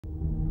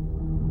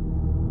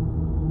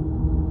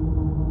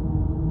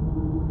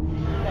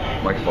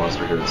Mike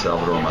Foster here at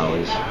Salvadore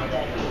Molly's.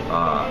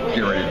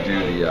 Getting ready to do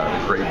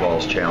the Great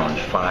Balls Challenge.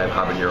 5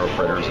 habanero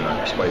fritters and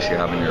a spicy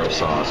habanero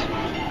sauce.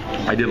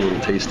 I did a little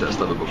taste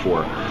test of it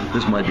before.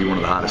 This might be one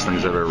of the hottest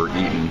things I've ever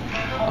eaten.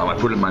 I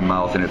put it in my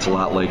mouth and it's a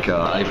lot like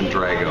Ivan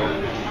Drago.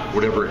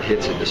 Whatever it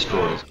hits, it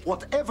destroys.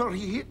 Whatever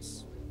he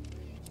hits,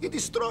 he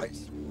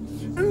destroys.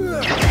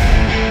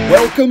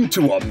 Welcome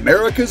to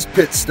America's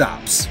Pit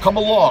Stops. Come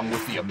along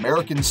with the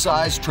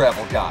American-Sized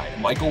Travel Guide,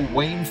 Michael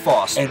Wayne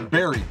Foster and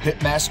Barry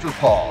Pitmaster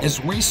Paul,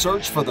 as we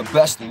search for the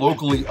best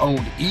locally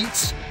owned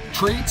eats,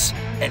 treats,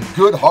 and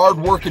good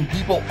hard-working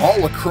people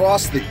all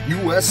across the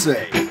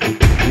USA.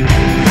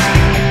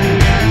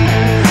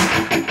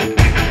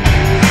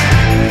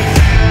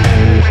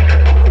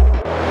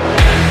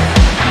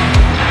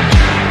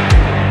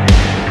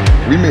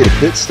 We made a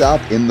pit stop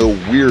in the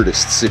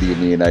weirdest city in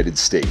the United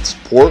States,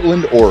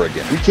 Portland,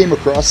 Oregon. We came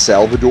across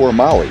Salvadore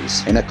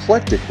Molly's, an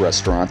eclectic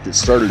restaurant that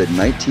started in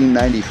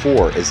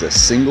 1994 as a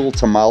single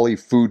tamale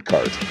food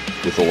cart.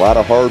 With a lot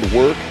of hard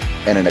work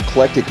and an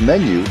eclectic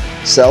menu,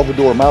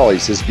 Salvadore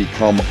Molly's has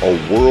become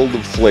a world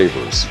of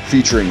flavors,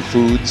 featuring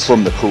foods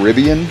from the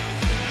Caribbean,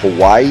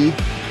 Hawaii,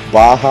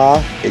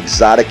 Baja,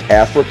 exotic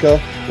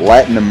Africa,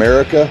 Latin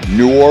America,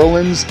 New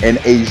Orleans, and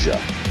Asia.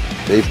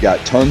 They've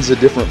got tons of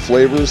different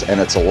flavors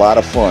and it's a lot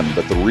of fun,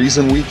 but the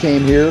reason we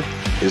came here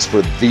is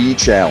for the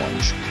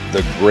challenge,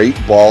 the Great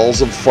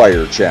Balls of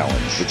Fire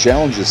Challenge. The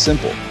challenge is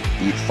simple.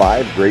 Eat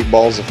 5 Great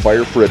Balls of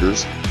Fire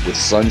fritters with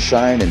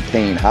sunshine and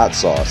pain hot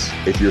sauce.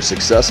 If you're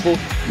successful,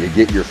 you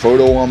get your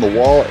photo on the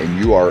wall and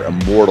you are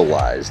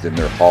immortalized in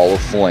their Hall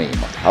of Flame.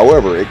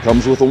 However, it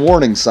comes with a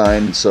warning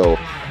sign, so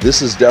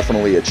this is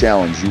definitely a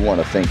challenge you want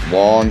to think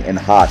long and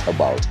hot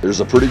about.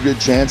 There's a pretty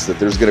good chance that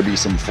there's going to be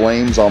some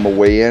flames on the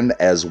way in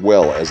as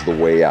well as the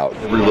way out.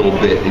 Every little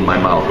bit in my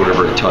mouth,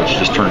 whatever it touched,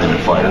 just turned into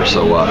fire.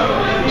 So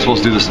I'm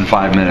supposed to do this in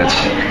 5 minutes.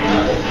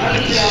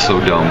 This is so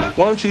dumb.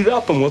 Why don't you eat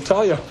up and we'll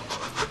tell you.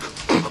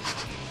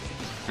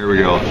 Here we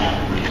go.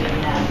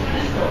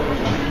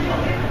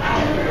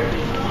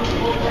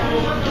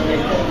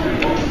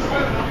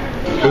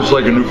 It was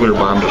like a nuclear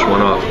bomb just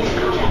went off.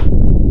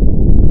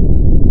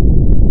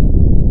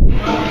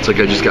 It's like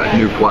I just got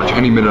nuked. Watch,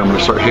 any minute I'm going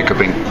to start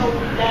hiccuping.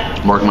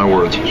 Mark my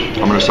words. I'm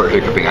going to start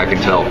hiccuping, I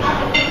can tell.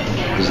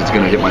 Because it's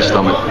going to hit my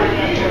stomach.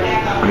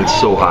 And it's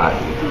so hot.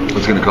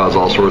 It's going to cause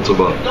all sorts of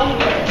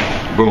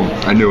boom,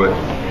 I knew it.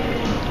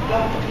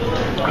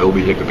 I will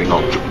be hiccuping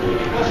all.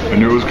 I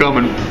knew it was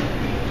coming.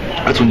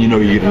 That's when you know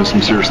you're getting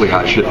some seriously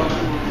hot shit.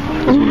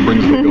 That's when it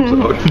brings the hiccups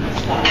out.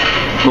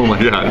 Oh my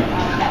god.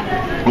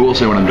 I will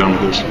say when I'm done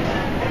with this,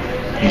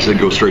 he said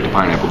go straight to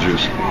pineapple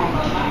juice.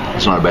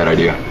 It's not a bad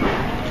idea.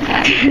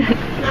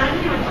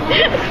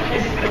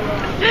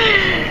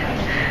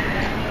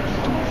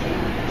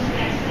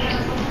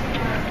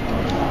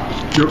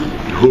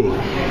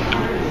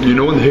 You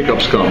know when the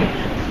hiccups come,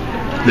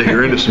 that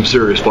you're into some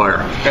serious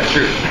fire. That's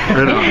true.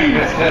 And,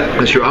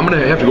 that's true. I'm going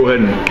to have to go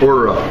ahead and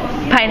order a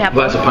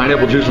glass of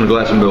pineapple juice and a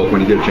glass of milk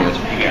when you get a chance.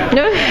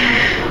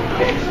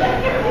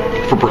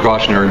 For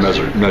precautionary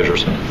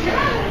measures.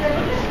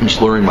 I'm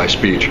slurring my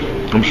speech.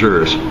 I'm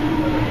serious.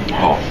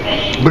 Oh,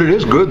 but it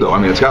is good though. I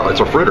mean, it's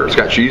a fritter. It's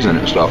got cheese in it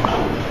and stuff.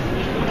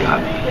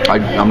 God,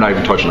 I'm not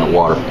even touching that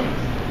water.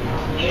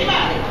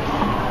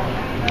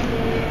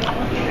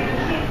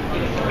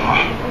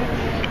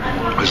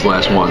 Oh, this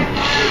last one.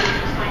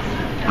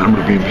 I'm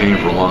going to be in pain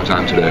for a long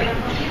time today.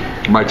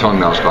 My tongue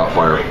now's caught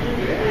fire.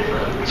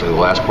 So the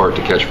last part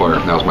to catch fire.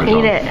 Now's my tongue.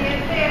 Eat it.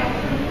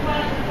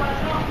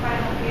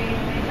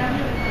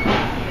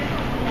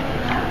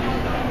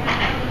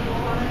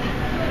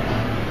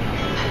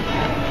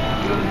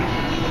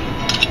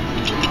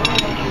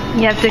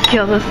 You have to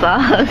kill the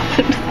sauce.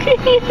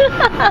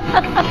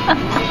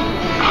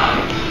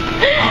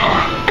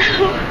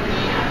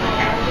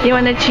 You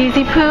want a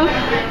cheesy poo?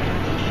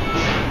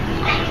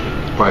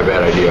 Probably a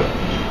bad idea.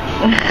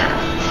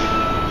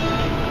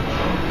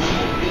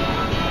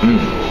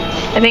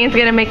 I think it's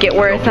gonna make it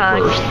worse,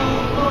 huh?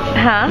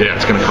 Huh? Yeah,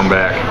 it's gonna come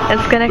back.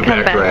 It's gonna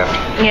come back.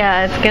 Draft.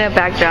 Yeah, it's gonna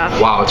backdraft.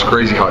 Wow, it's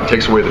crazy how it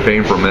takes away the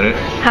pain for a minute.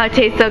 How it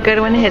tastes so good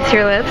when it hits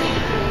your lips.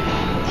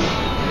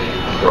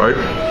 Right?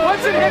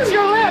 Once it hits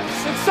your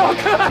lips, it's so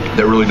good.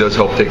 That really does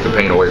help take the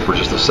pain away for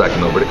just a second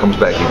though, but it comes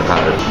back even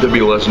hotter. That'd be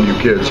a lesson to you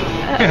kids.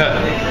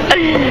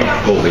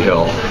 Holy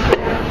hell.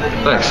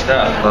 Thanks.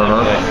 I'll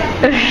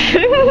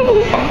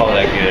call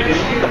that good.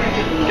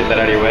 Get that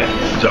out of your way.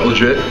 Is that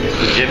legit?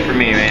 Legit for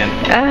me, man.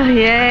 Oh,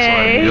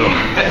 yay.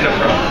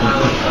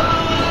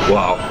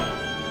 Wow.